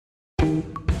Hi,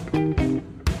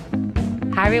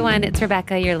 everyone. It's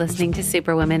Rebecca. You're listening to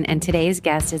Superwoman, and today's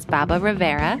guest is Babba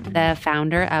Rivera, the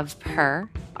founder of Her.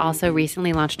 Also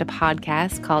recently launched a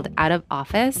podcast called Out of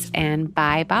Office and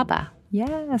by Babba.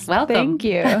 Yes. Welcome. Thank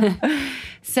you.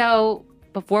 So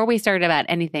before we start about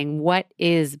anything, what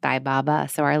is by Babba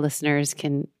so our listeners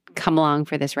can come along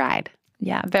for this ride?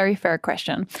 Yeah, very fair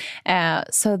question.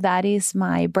 So that is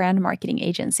my brand marketing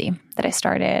agency that I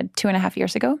started 2.5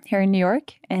 years ago here in New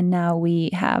York. And now we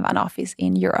have an office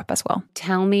in Europe as well.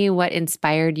 Tell me what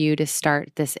inspired you to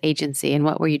start this agency and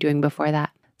what were you doing before that?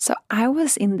 So I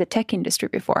was in the tech industry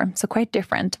before, so quite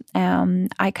different.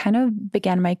 I kind of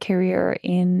began my career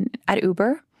at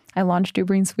Uber. I launched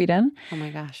Uber in Sweden. Oh my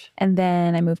gosh. And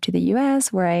then I moved to the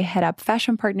US where I head up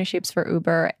fashion partnerships for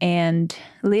Uber. And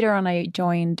later on, I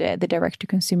joined the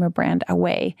direct-to-consumer brand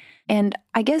Away. And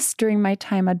I guess during my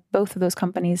time at both of those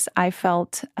companies, I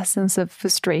felt a sense of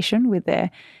frustration with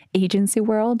the agency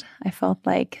world. I felt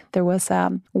like there was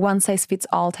a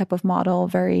one-size-fits-all type of model,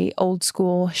 very old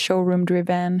school,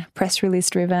 showroom-driven, press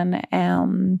release-driven.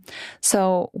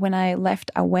 So when I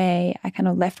left Away, I kind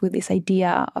of left with this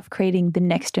idea of creating the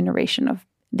next generation of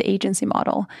the agency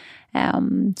model.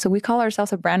 So we call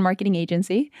ourselves a brand marketing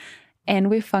agency, and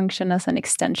we function as an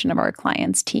extension of our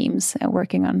clients' teams,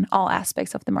 working on all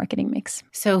aspects of the marketing mix.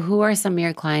 So who are some of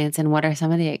your clients and what are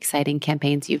some of the exciting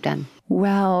campaigns you've done?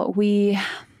 Well,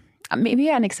 maybe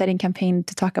an exciting campaign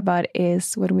to talk about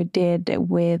is what we did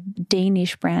with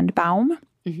Danish brand Baum.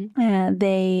 Mm-hmm.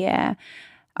 They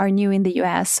are new in the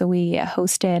US, so we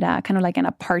hosted kind of like an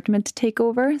apartment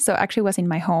takeover. So actually it was in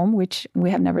my home, which we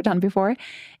have never done before.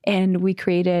 And we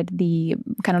created the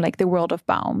kind of like the world of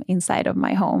Baum inside of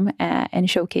my home and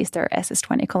showcased their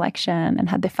SS20 collection and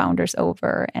had the founders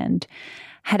over and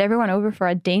had everyone over for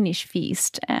a Danish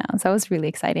feast. So that was really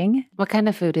exciting. What kind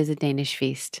of food is a Danish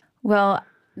feast? Well,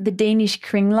 the Danish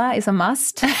kringla is a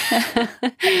must.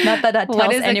 Not that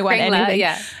tells anyone anything.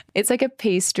 Yeah. It's like a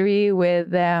pastry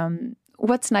with...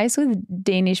 what's nice with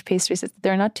Danish pastries is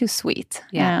they're not too sweet.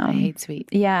 Yeah, I hate sweet.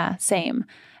 Yeah, same.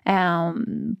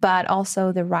 But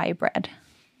also the rye bread.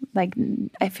 Like,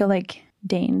 I feel like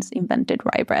Danes invented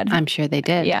rye bread. I'm sure they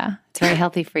did. Yeah. It's very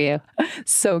healthy for you.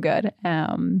 So good.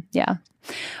 Yeah.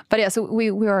 But yeah, so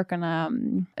we work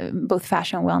on both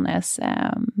fashion and wellness.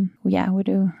 We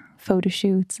do photo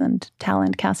shoots and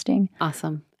talent casting.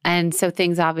 Awesome. And so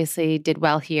things obviously did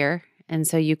well here. And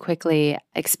so you quickly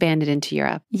expanded into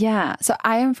Europe. Yeah. So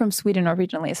I am from Sweden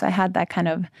originally. So I had that kind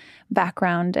of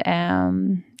background.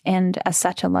 And as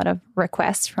such, a lot of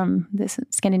requests from this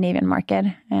Scandinavian market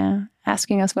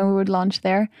asking us when we would launch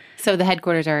there. So the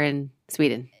headquarters are in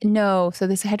Sweden? No. So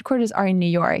the headquarters are in New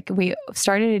York. We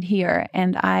started it here.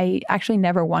 And I actually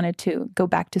never wanted to go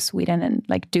back to Sweden and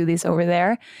like do this over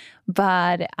there.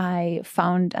 But I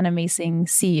found an amazing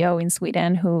CEO in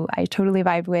Sweden who I totally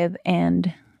vibed with.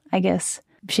 And I guess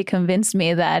she convinced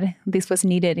me that this was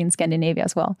needed in Scandinavia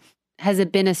as well. Has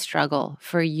it been a struggle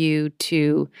for you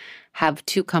to have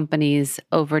two companies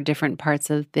over different parts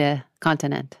of the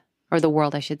continent or the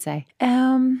world, I should say?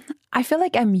 I feel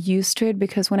like I'm used to it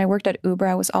because when I worked at Uber,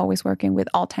 I was always working with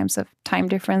all types of time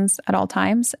difference at all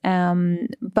times.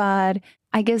 But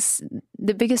I guess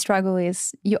the biggest struggle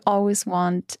is you always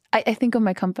want, I think of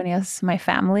my company as my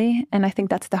family. And I think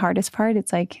that's the hardest part.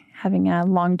 It's like having a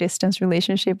long distance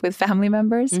relationship with family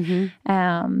members.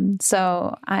 Mm-hmm.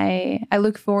 So I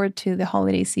look forward to the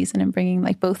holiday season and bringing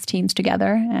like both teams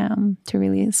together to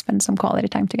really spend some quality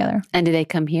time together. And do they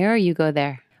come here or you go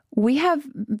there? We have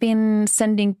been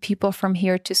sending people from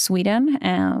here to Sweden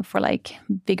for like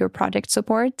bigger project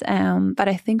support. But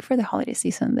I think for the holiday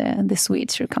season, the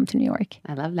Swedes should come to New York.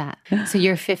 I love that. So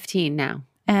you're 15 now?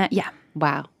 Yeah.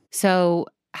 Wow. So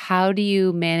how do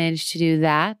you manage to do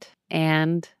that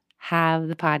and have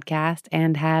the podcast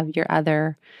and have your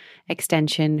other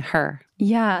extension, Her?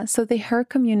 Yeah. So the Her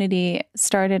community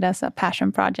started as a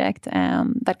passion project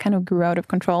that kind of grew out of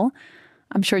control.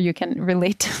 I'm sure you can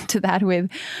relate to that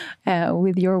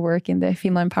with your work in the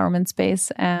female empowerment space.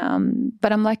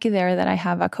 But I'm lucky there that I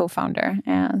have a co-founder.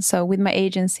 So with my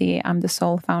agency, I'm the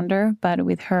sole founder. But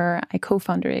with Her, I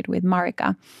co-founded it with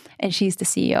Marika, and she's the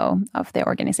CEO of the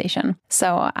organization.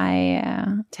 So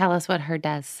tell us what Her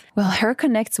does. Well, Her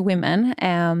connects women.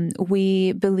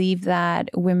 We believe that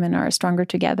women are stronger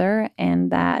together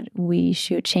and that we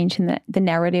should change the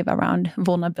narrative around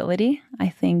vulnerability. I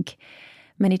think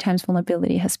many times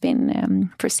vulnerability has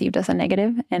been perceived as a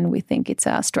negative, and we think it's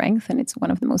a strength, and it's one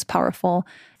of the most powerful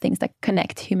things that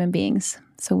connect human beings.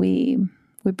 So we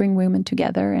bring women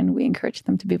together and we encourage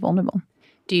them to be vulnerable.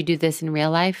 Do you do this in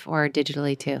real life or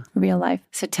digitally too? Real life.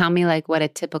 So tell me like what a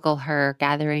typical her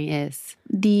gathering is.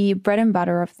 The bread and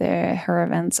butter of her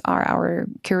events are our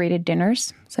curated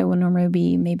dinners. So it will normally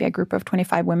be maybe a group of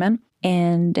 25 women.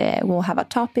 And we'll have a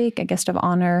topic, a guest of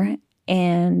honor.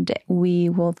 And we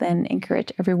will then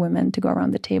encourage every woman to go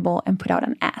around the table and put out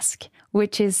an ask,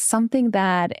 which is something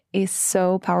that is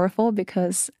so powerful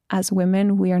because as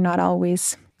women, we are not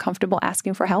always comfortable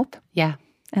asking for help. Yeah.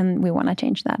 And we want to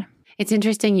change that. It's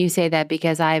interesting you say that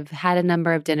because I've had a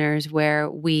number of dinners where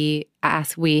we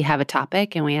have a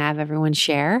topic and we have everyone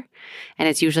share. And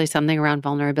it's usually something around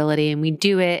vulnerability and we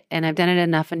do it. And I've done it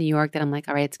enough in New York that I'm like,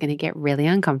 all right, it's going to get really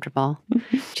uncomfortable.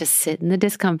 Just sit in the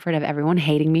discomfort of everyone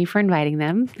hating me for inviting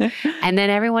them. And then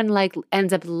everyone like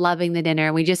ends up loving the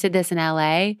dinner. We just did this in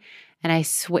LA. And I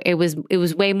swear it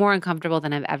was way more uncomfortable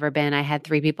than I've ever been. I had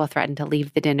 3 people threaten to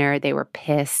leave the dinner. They were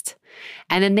pissed.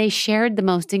 And then they shared the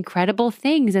most incredible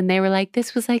things. And they were like,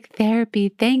 this was like therapy.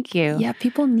 Thank you. Yeah,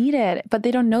 people need it, but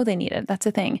they don't know they need it. That's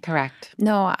the thing. Correct.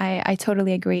 No, I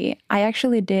totally agree. I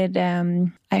actually did,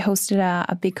 I hosted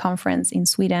a big conference in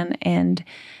Sweden and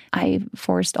I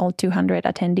forced all 200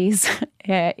 attendees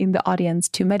in the audience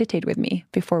to meditate with me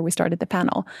before we started the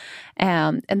panel.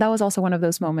 And that was also one of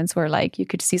those moments where like you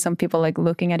could see some people like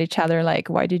looking at each other like,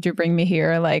 why did you bring me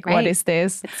here? Like, right. What is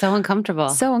this? It's so uncomfortable.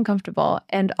 So uncomfortable.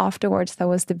 And afterwards, that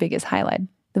was the biggest highlight,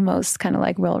 the most kind of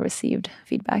like well-received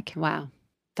feedback. Wow.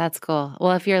 That's cool.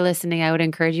 Well, if you're listening, I would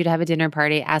encourage you to have a dinner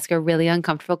party, ask a really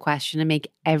uncomfortable question and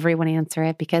make everyone answer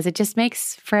it because it just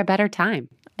makes for a better time.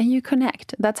 And you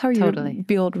connect. That's how you Totally.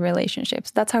 build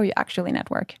relationships. That's how you actually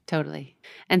network. Totally.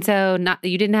 And so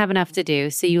you didn't have enough to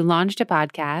do. So you launched a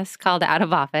podcast called Out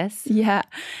of Office. Yeah.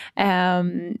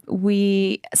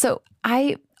 So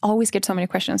I always get so many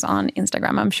questions on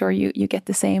Instagram. I'm sure you get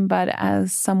the same. But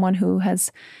as someone who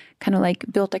has kind of like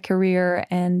built a career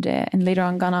and later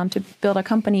on gone on to build a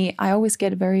company, I always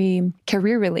get very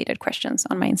career-related questions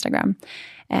on my Instagram.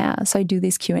 So I do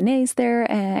these Q&As there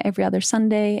every other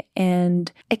Sunday.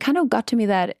 And it kind of got to me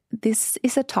that this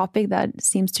is a topic that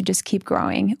seems to just keep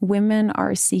growing. Women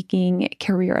are seeking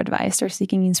career advice, they're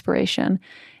seeking inspiration.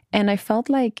 And I felt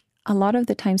like a lot of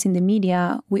the times in the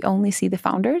media, we only see the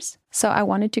founders. So I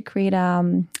wanted to create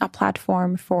a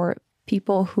platform for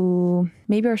people who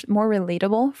maybe are more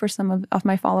relatable for some of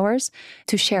my followers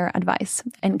to share advice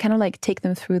and kind of like take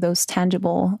them through those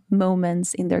tangible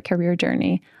moments in their career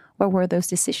journey. What were those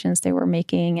decisions they were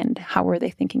making and how were they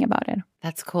thinking about it?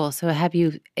 That's cool. So has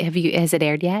it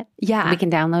aired yet? Yeah. We can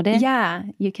download it? Yeah.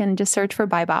 You can just search for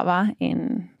By Babba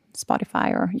in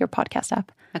Spotify or your podcast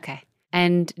app. Okay.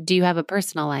 And do you have a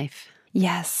personal life?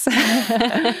 Yes.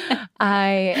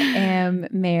 I am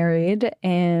married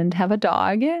and have a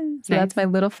dog. So Nice. That's my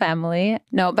little family.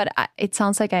 No, but it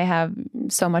sounds like I have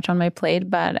so much on my plate,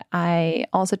 but I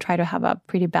also try to have a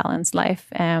pretty balanced life.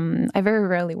 I very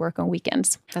rarely work on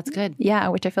weekends. That's good. Yeah,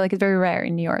 which I feel like is very rare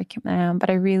in New York. But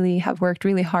I really have worked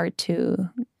really hard to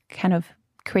kind of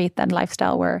create that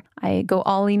lifestyle where I go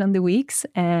all in on the weeks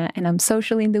and I'm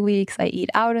social in the weeks. I eat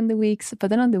out in the weeks,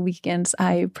 but then on the weekends,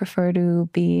 I prefer to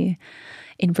be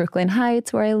in Brooklyn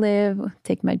Heights where I live,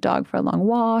 take my dog for a long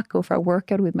walk, go for a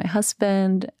workout with my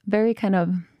husband. Very kind of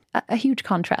a huge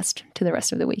contrast to the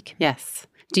rest of the week. Yes.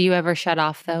 Do you ever shut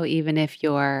off though, even if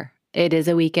it is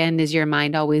a weekend? Is your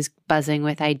mind always buzzing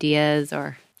with ideas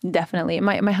or? Definitely.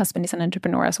 My husband is an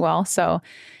entrepreneur as well. So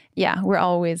yeah, we're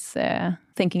always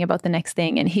thinking about the next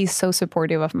thing. And he's so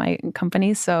supportive of my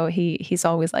company. So he's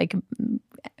always like,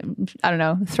 I don't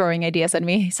know, throwing ideas at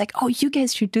me. He's like, oh, you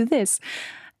guys should do this.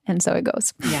 And so it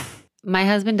goes. Yeah. My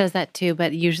husband does that too,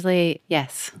 but usually,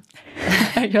 yes.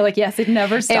 You're like, yes, it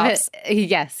never stops.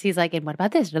 Yes. He's like, and what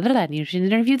about this? You should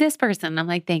interview this person. I'm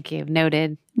like, thank you.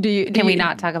 Noted. Can we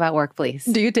not talk about work, please?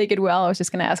 Do you take it well? I was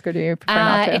just going to ask her, do you prefer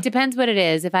not to? It depends what it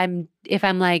is. If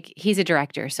I'm like, he's a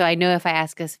director. So I know if I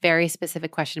ask a very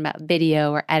specific question about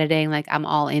video or editing, like I'm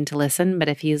all in to listen. But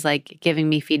if he's like giving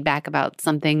me feedback about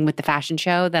something with the fashion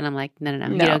show, then I'm like, no.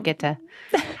 You don't get to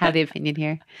have the opinion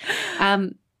here.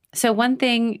 So one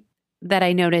thing that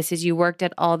I noticed is you worked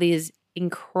at all these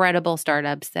incredible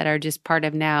startups that are just part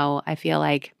of now, I feel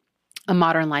like, a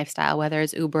modern lifestyle, whether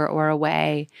it's Uber or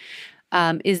Away.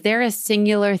 Is there a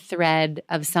singular thread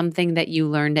of something that you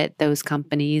learned at those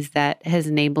companies that has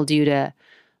enabled you to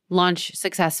launch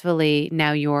successfully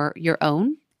now your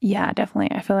own? Yeah,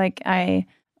 definitely. I feel like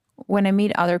when I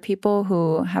meet other people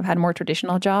who have had more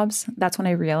traditional jobs, that's when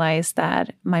I realize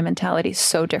that my mentality is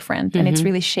so different and it's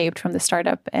really shaped from the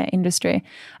startup industry.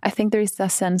 I think there is a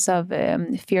sense of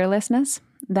fearlessness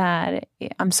that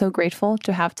I'm so grateful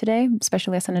to have today,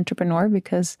 especially as an entrepreneur,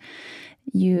 because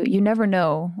you never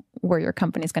know where your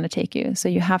company is going to take you. So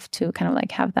you have to kind of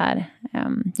like have that,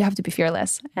 you have to be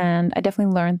fearless. And I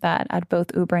definitely learned that at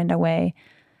both Uber and Away.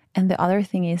 And the other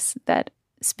thing is that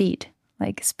speed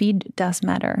does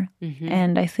matter.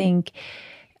 And I think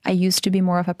I used to be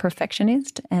more of a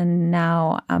perfectionist, and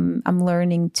now I'm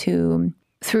learning to,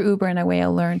 through Uber and Away, I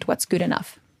learned what's good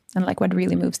enough and like what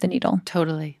really moves the needle.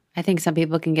 Totally. I think some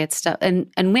people can get stuck, and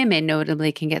women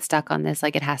notably can get stuck on this,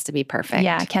 like it has to be perfect.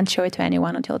 Yeah, I can't show it to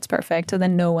anyone until it's perfect, so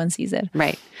then no one sees it.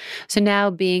 Right. So now,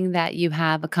 being that you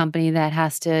have a company that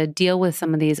has to deal with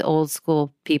some of these old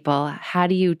school people, how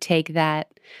do you take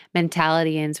that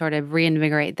mentality and sort of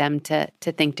reinvigorate them to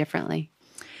think differently?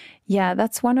 Yeah,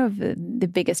 that's one of the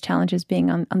biggest challenges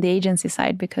being on the agency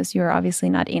side, because you're obviously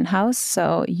not in-house,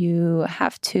 so you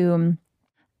have to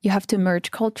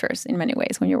merge cultures in many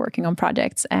ways when you're working on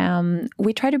projects.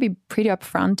 We try to be pretty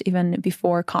upfront even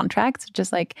before contracts,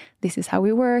 just like this is how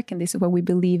we work and this is what we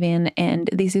believe in and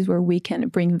this is where we can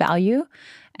bring value.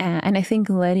 And I think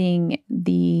letting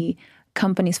the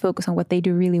companies focus on what they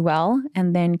do really well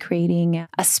and then creating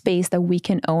a space that we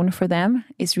can own for them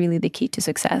is really the key to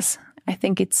success. I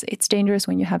think it's dangerous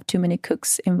when you have too many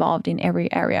cooks involved in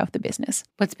every area of the business.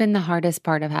 What's been the hardest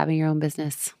part of having your own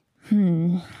business?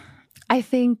 I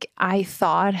think I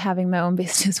thought having my own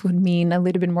business would mean a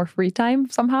little bit more free time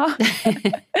somehow.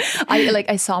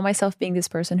 I saw myself being this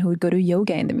person who would go to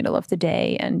yoga in the middle of the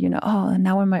day and, oh,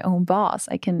 now I'm my own boss.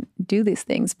 I can do these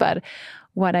things. But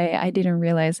what I didn't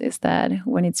realize is that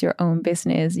when it's your own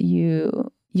business,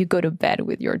 you go to bed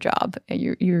with your job.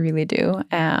 You really do.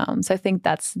 So I think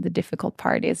that's the difficult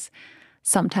part is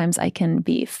sometimes I can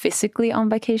be physically on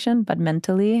vacation, but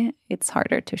mentally it's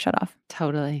harder to shut off.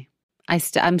 Totally.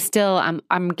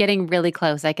 I'm getting really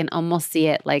close. I can almost see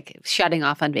it like shutting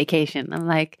off on vacation. I'm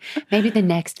like, maybe the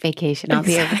next vacation I'll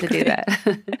be able to do that.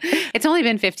 It's only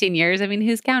been 15 years. I mean,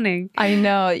 who's counting? I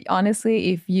know.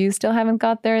 Honestly, if you still haven't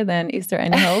got there, then is there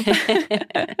any hope?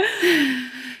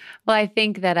 Well, I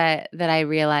think that I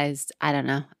realized, I don't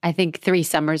know, I think 3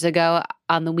 summers ago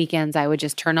on the weekends I would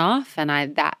just turn off, and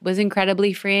that was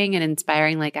incredibly freeing and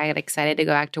inspiring. Like I got excited to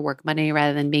go back to work Monday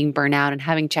rather than being burnt out and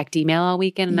having checked email all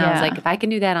weekend. And I was like, if I can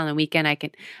do that on the weekend, I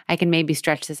can maybe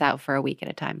stretch this out for a week at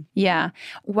a time. Yeah.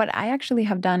 What I actually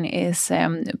have done is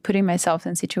putting myself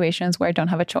in situations where I don't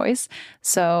have a choice.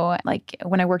 So like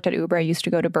when I worked at Uber, I used to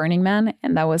go to Burning Man,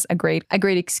 and that was a great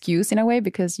excuse in a way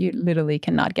because you literally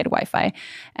cannot get Wi-Fi.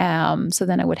 So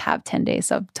then I would have 10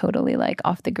 days of totally like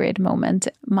off the grid moment.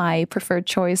 My preferred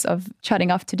choice of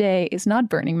shutting off today is not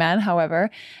Burning Man,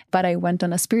 however, but I went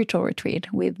on a spiritual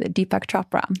retreat with Deepak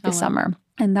Chopra this summer.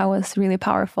 And that was really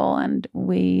powerful. And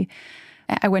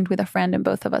I went with a friend, and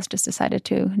both of us just decided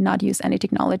to not use any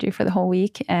technology for the whole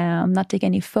week, not take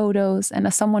any photos. And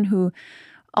as someone who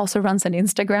also runs an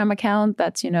Instagram account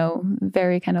that's,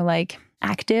 very kind of like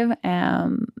active,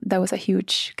 that was a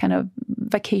huge kind of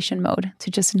vacation mode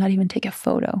to just not even take a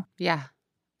photo. Yeah.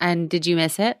 And did you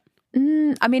miss it?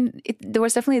 I mean, there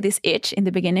was definitely this itch in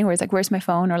the beginning where it's like, where's my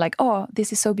phone? Or like, oh,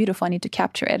 this is so beautiful, I need to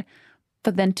capture it.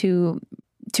 But then to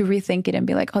rethink it and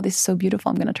be like, oh, this is so beautiful,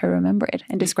 I'm going to try to remember it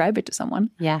and describe it to someone.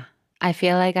 Yeah. I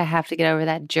feel like I have to get over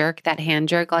that hand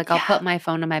jerk. Like I'll put my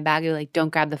phone in my bag, you're like, don't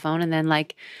grab the phone. And then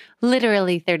like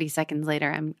literally 30 seconds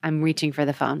later, I'm reaching for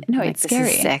the phone. No, like, it's scary.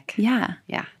 This is sick. Yeah.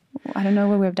 Yeah. I don't know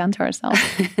what we've done to ourselves.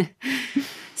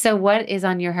 So what is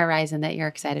on your horizon that you're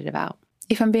excited about?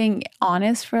 If I'm being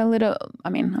honest for a little, I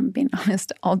mean, I'm being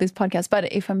honest all these podcasts,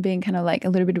 but if I'm being kind of like a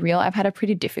little bit real, I've had a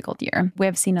pretty difficult year. We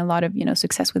have seen a lot of,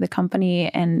 success with the company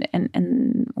and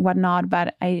whatnot,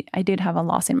 but I did have a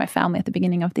loss in my family at the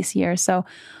beginning of this year. So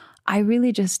I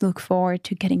really just look forward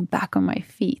to getting back on my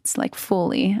feet, like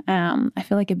fully. I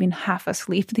feel like I've been half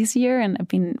asleep this year, and I've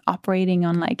been operating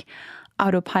on like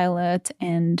autopilot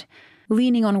and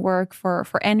leaning on work for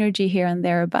energy here and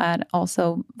there, but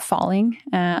also falling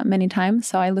many times.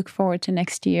 So I look forward to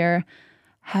next year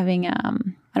having,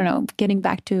 getting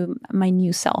back to my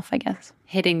new self, I guess.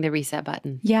 Hitting the reset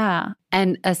button. Yeah.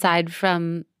 And aside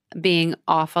from being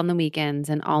off on the weekends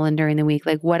and all in during the week,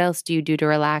 like what else do you do to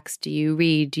relax? Do you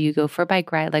read? Do you go for a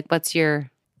bike ride? Like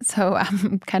So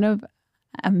I'm kind of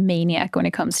a maniac when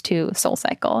it comes to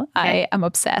SoulCycle. Okay. I am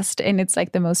obsessed, and it's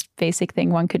like the most basic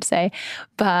thing one could say,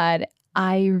 but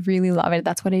I really love it.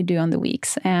 That's what I do on the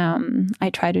weeks. I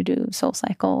try to do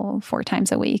SoulCycle 4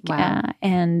 times a week. Wow.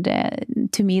 And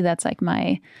to me, that's like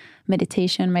my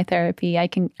meditation, my therapy. I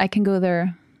can go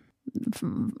there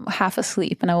half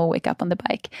asleep and I will wake up on the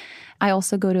bike. I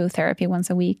also go to therapy once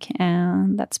a week,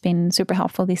 and that's been super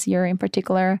helpful this year in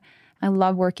particular. I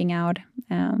love working out.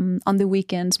 On the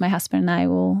weekends, my husband and I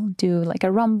will do like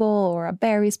a rumble or a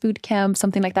berries boot camp,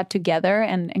 something like that together,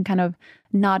 and kind of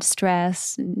not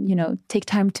stress, take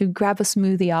time to grab a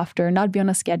smoothie after, not be on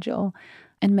a schedule,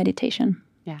 and meditation.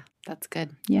 Yeah, that's good.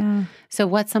 Yeah. So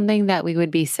what's something that we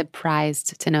would be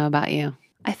surprised to know about you?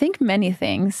 I think many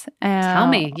things. Tell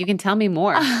me. You can tell me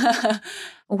more.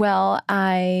 Well,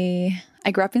 I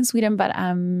grew up in Sweden, but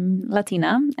I'm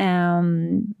Latina.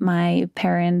 My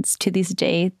parents to this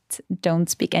date don't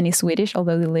speak any Swedish,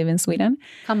 although they live in Sweden.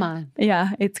 Come on. Yeah,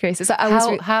 it's crazy. So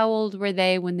how old were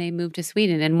they when they moved to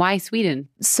Sweden, and why Sweden?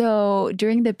 So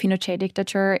during the Pinochet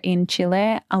dictature in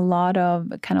Chile, a lot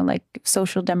of kind of like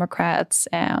social democrats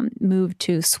moved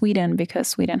to Sweden because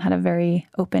Sweden had a very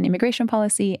open immigration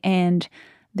policy and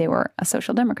they were a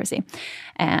social democracy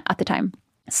at the time.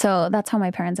 So that's how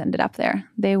my parents ended up there.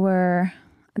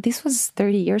 This was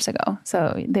 30 years ago,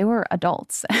 so they were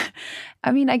adults.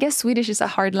 I mean, I guess Swedish is a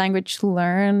hard language to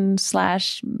learn, /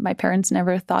 my parents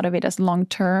never thought of it as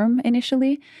long-term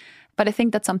initially. But I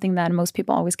think that's something that most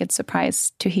people always get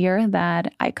surprised to hear,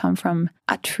 that I come from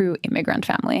a true immigrant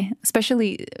family.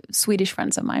 Especially Swedish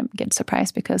friends of mine get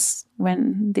surprised because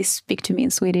when they speak to me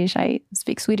in Swedish, I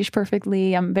speak Swedish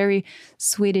perfectly. I'm very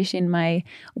Swedish in my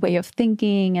way of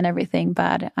thinking and everything,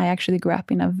 but I actually grew up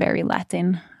in a very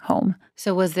Latin home.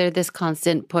 So was there this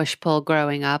constant push-pull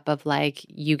growing up of like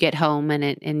you get home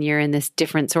and you're in this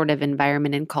different sort of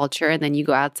environment and culture, and then you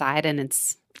go outside and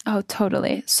it's... Oh,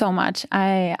 totally. So much.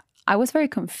 I was very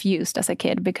confused as a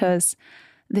kid because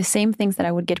the same things that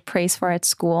I would get praise for at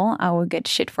school, I would get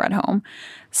shit for at home.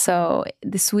 So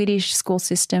the Swedish school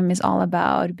system is all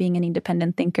about being an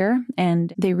independent thinker,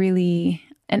 and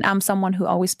and I'm someone who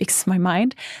always speaks my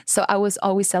mind. So I was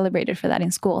always celebrated for that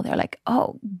in school. They're like,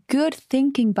 oh, good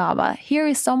thinking, Babba. Here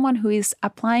is someone who is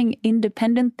applying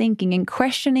independent thinking and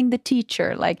questioning the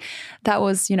teacher. Like that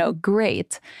was,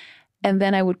 great. And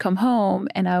then I would come home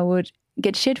and I would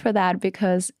get shit for that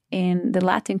because in the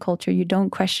Latin culture, you don't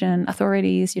question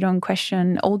authorities, you don't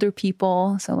question older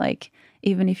people. So like,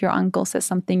 even if your uncle says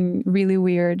something really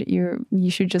weird, you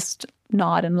should just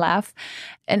nod and laugh.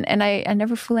 And I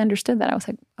never fully understood that. I was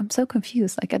like, I'm so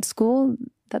confused. Like at school,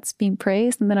 that's being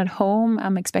praised. And then at home,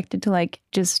 I'm expected to like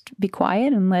just be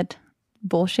quiet and let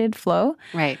bullshit flow.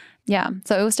 Right. Yeah.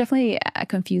 So it was definitely a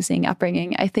confusing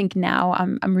upbringing. I think now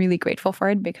I'm really grateful for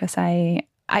it because I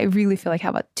really feel like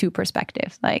I have two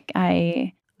perspectives. Like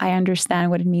I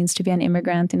understand what it means to be an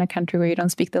immigrant in a country where you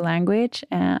don't speak the language.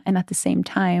 And at the same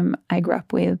time, I grew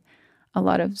up with a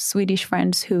lot of Swedish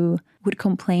friends who would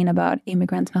complain about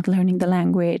immigrants not learning the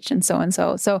language and so and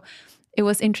so. So it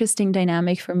was interesting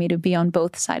dynamic for me to be on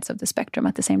both sides of the spectrum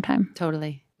at the same time.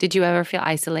 Totally. Did you ever feel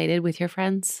isolated with your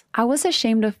friends? I was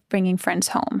ashamed of bringing friends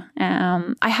home.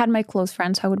 I had my close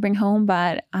friends who I would bring home,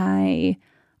 but I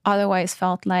otherwise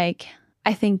felt like,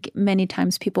 I think many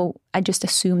times I just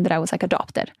assumed that I was like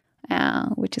adopted,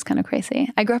 which is kind of crazy.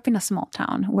 I grew up in a small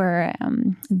town where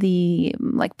the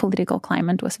like political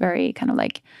climate was very kind of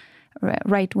like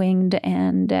right-winged,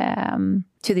 and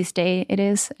to this day it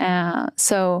is.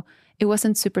 So it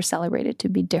wasn't super celebrated to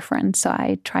be different. So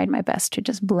I tried my best to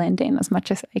just blend in as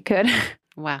much as I could.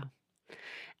 Wow.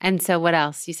 And so what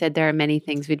else? You said there are many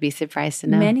things we'd be surprised to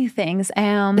know. Many things.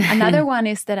 Another one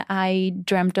is that I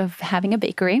dreamt of having a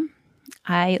bakery.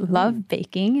 I love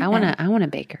baking. I want a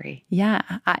bakery. Yeah.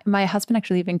 My husband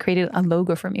actually even created a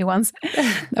logo for me once.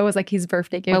 That was like his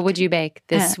birthday gift. What would you bake?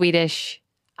 The Swedish?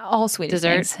 All Swedish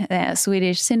dessert? Things.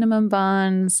 Swedish cinnamon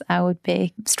buns. I would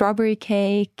bake strawberry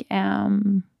cake.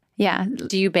 Yeah.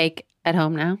 Do you bake at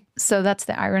home now? So that's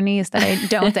the irony, is that I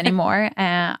don't anymore.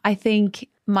 I think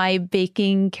my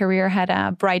baking career had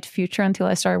a bright future until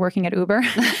I started working at Uber.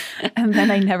 And then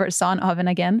I never saw an oven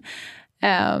again.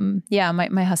 Yeah,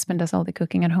 my husband does all the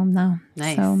cooking at home now.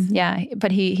 Nice. So yeah,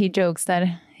 but he jokes that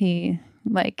he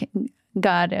like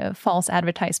got a false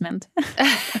advertisement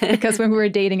because when we were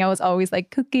dating, I was always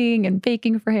like cooking and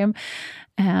baking for him.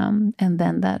 And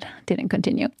then that didn't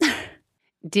continue.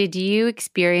 Did you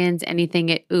experience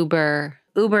anything at Uber?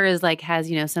 Uber is like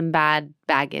has, some bad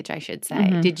baggage, I should say.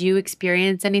 Mm-hmm. Did you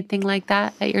experience anything like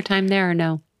that at your time there or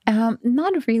no?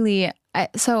 Not really.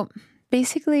 So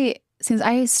basically, since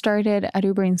I started at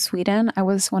Uber in Sweden, I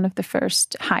was one of the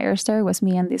first hires there. It was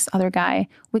me and this other guy.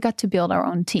 We got to build our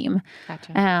own team.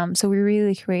 Gotcha. So we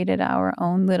really created our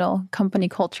own little company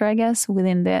culture, I guess,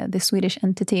 within the Swedish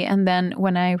entity. And then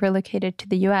when I relocated to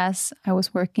the US, I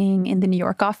was working in the New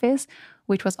York office,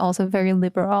 which was also very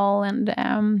liberal and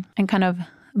kind of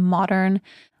modern.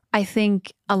 I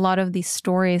think a lot of these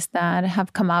stories that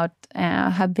have come out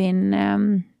have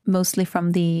been mostly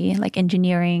from the like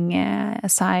engineering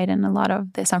side and a lot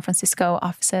of the San Francisco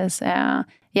offices. And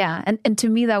to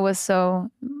me that was so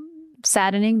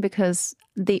saddening because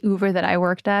the Uber that I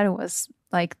worked at was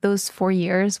like those 4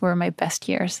 years were my best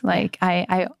years. Like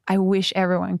I wish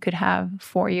everyone could have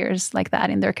 4 years like that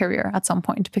in their career at some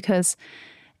point because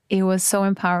it was so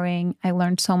empowering. I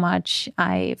learned so much.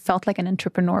 I felt like an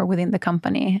entrepreneur within the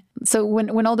company. So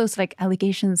when all those like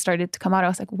allegations started to come out, I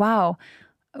was like, wow,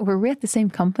 were we at the same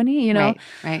company? You know?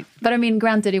 Right. But I mean,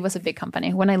 granted, it was a big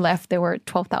company. When I left, there were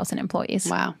 12,000 employees.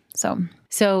 Wow.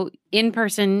 So in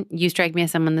person, you strike me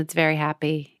as someone that's very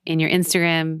happy. In your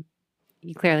Instagram,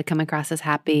 you clearly come across as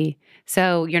happy.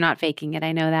 So you're not faking it.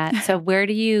 I know that. So where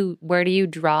do you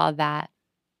draw that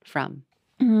from?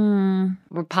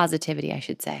 Or positivity, I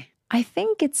should say. I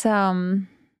think it's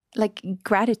like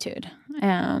gratitude.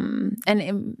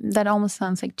 That almost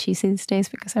sounds like cheesy these days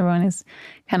because everyone is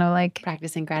kind of like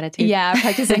practicing gratitude. Yeah,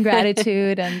 practicing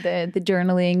gratitude and the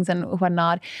journalings and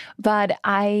whatnot. But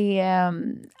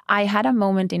I had a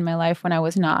moment in my life when I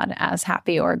was not as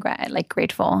happy or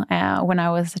grateful. When I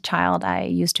was a child, I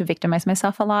used to victimize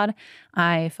myself a lot.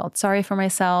 I felt sorry for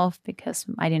myself because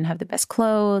I didn't have the best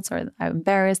clothes, or I'm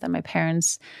embarrassed that my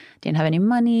parents didn't have any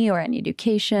money or any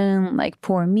education. Like,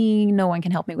 poor me, no one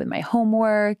can help me with my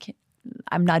homework.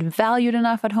 I'm not valued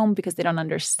enough at home because they don't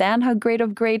understand how great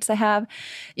of grades I have.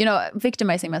 You know,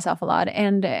 victimizing myself a lot.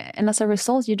 And as a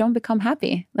result, you don't become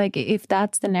happy. Like, if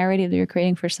that's the narrative that you're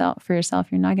creating for yourself,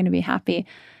 you're not going to be happy.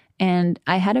 And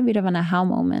I had a bit of an aha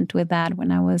moment with that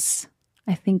when I was,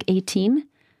 I think, 18.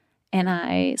 And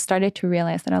I started to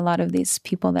realize that a lot of these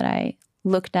people that I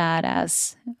looked at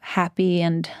as happy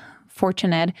and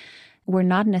fortunate were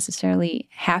not necessarily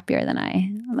happier than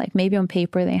I. Like, maybe on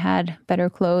paper they had better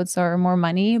clothes or more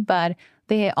money, but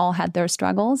they all had their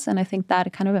struggles. And I think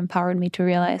that kind of empowered me to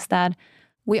realize that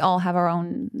we all have our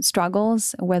own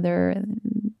struggles, whether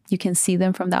you can see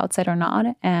them from the outside or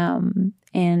not.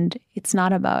 And it's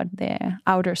not about the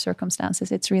outer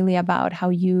circumstances. It's really about how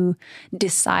you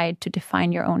decide to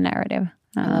define your own narrative.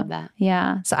 I love that.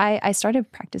 Yeah. So I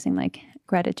started practicing like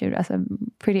gratitude as a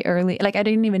pretty early, like I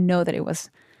didn't even know that it was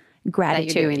gratitude.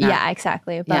 That you're doing that. Yeah,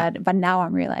 exactly. But now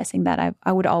I'm realizing that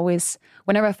I would always,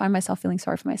 whenever I find myself feeling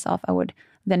sorry for myself, I would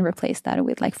then replace that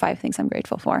with like 5 things I'm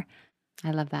grateful for.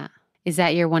 I love that. Is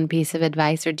that your one piece of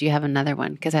advice, or do you have another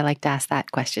one? Because I like to ask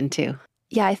that question too.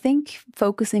 Yeah, I think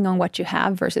focusing on what you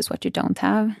have versus what you don't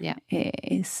have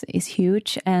is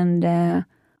huge. And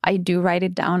I do write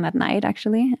it down at night,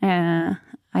 actually.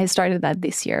 I started that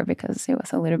this year because it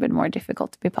was a little bit more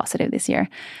difficult to be positive this year.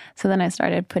 So then I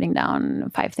started putting down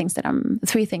 3 things that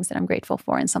I'm grateful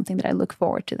for and something that I look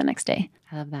forward to the next day.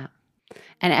 I love that.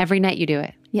 And every night you do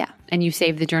it? Yeah. And you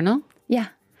save the journal? Yeah.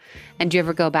 And do you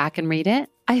ever go back and read it?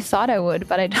 I thought I would,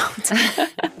 but I don't.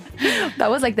 That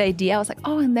was like the idea. I was like,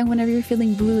 oh, and then whenever you're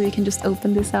feeling blue, you can just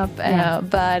open this up.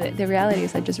 But the reality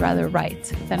is I'd just rather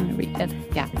write than read it.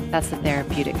 Yeah, that's the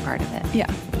therapeutic part of it. Yeah.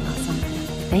 Awesome.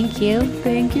 Thank you.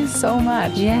 Thank you so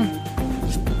much. Yeah.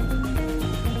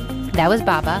 That was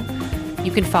Babba.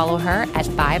 You can follow her at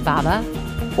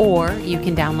Babba, or you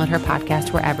can download her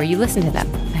podcast wherever you listen to them.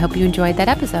 I hope you enjoyed that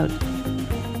episode.